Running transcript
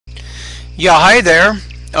Yeah, hi there,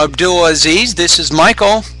 Abdulaziz. This is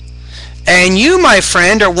Michael. And you, my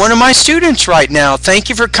friend, are one of my students right now. Thank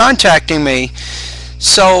you for contacting me.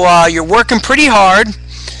 So you're working pretty hard.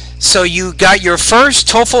 So you got your first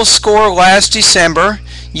TOEFL score last December.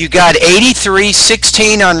 You got 83,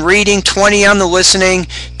 16 on reading, 20 on the listening,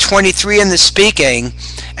 23 in the speaking,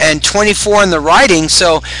 and 24 in the writing.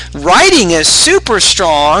 So writing is super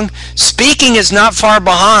strong. Speaking is not far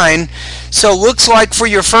behind. So looks like for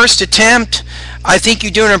your first attempt, I think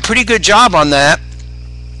you're doing a pretty good job on that.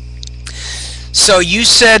 So you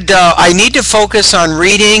said I need to focus on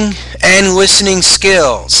reading and listening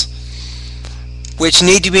skills, which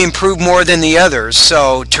need to be improved more than the others.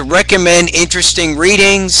 So to recommend interesting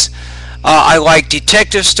readings, I like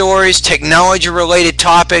detective stories, technology-related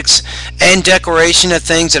topics, and declaration of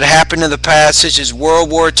things that happened in the past, such as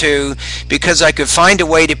World War II, because I could find a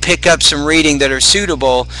way to pick up some reading that are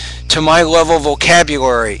suitable to my level of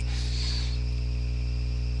vocabulary.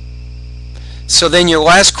 So then your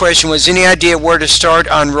last question was, any idea where to start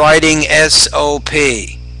on writing SOP?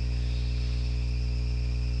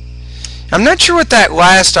 I'm not sure what that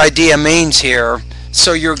last idea means here.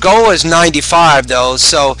 So your goal is 95 though.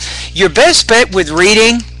 So your best bet with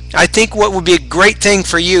reading, I think what would be a great thing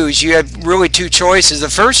for you is you have really two choices. The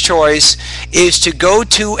first choice is to go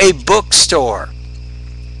to a bookstore.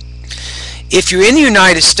 If you're in the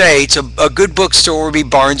United States, a good bookstore would be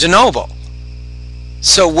Barnes & Noble.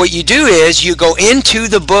 So what you do is you go into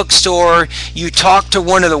the bookstore, you talk to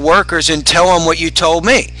one of the workers and tell them what you told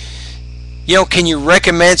me. You know, can you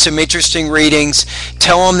recommend some interesting readings?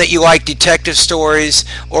 Tell them that you like detective stories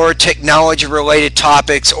or technology-related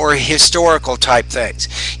topics or historical type things.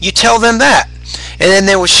 You tell them that, and then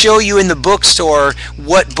they will show you in the bookstore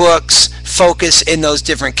what books focus in those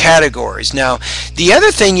different categories. Now, the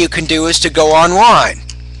other thing you can do is to go online.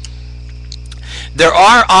 There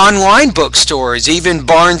are online bookstores. Even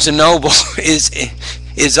Barnes & Noble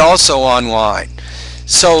is also online.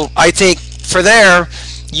 So I think for there,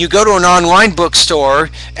 you go to an online bookstore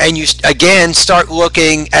and you again start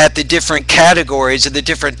looking at the different categories of the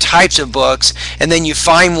different types of books, and then you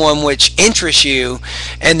find one which interests you,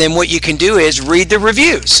 and then what you can do is read the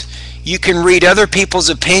reviews. You can read other people's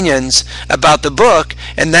opinions about the book,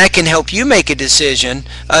 and that can help you make a decision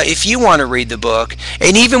if you want to read the book.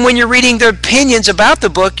 And even when you're reading their opinions about the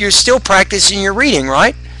book, you're still practicing your reading,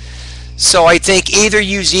 right? So I think either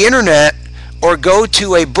use the internet or go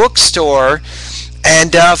to a bookstore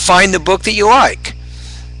and find the book that you like.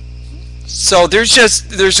 So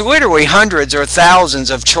there's literally hundreds or thousands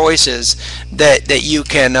of choices that you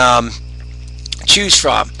can choose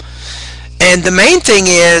from. And the main thing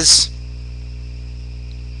is,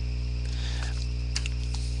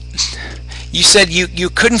 you said you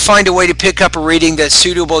couldn't find a way to pick up a reading that's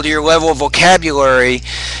suitable to your level of vocabulary.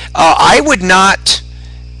 I would not,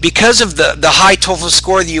 because of the high TOEFL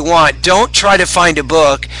score that you want, don't try to find a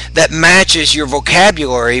book that matches your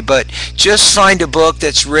vocabulary, but just find a book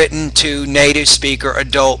that's written to native speaker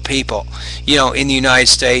adult people, you know, in the United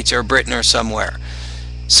States or Britain or somewhere.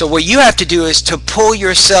 So what you have to do is to pull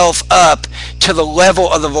yourself up to the level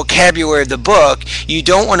of the vocabulary of the book. You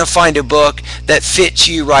don't want to find a book that fits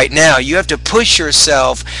you right now. You have to push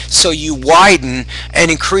yourself so you widen and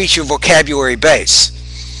increase your vocabulary base.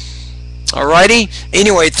 Alrighty?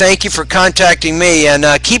 Anyway, thank you for contacting me, and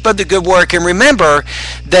keep up the good work. And remember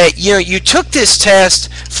that you took this test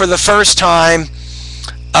for the first time,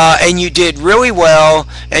 and you did really well,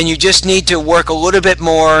 and you just need to work a little bit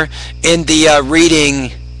more in the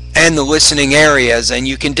reading and the listening areas, and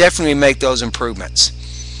you can definitely make those improvements.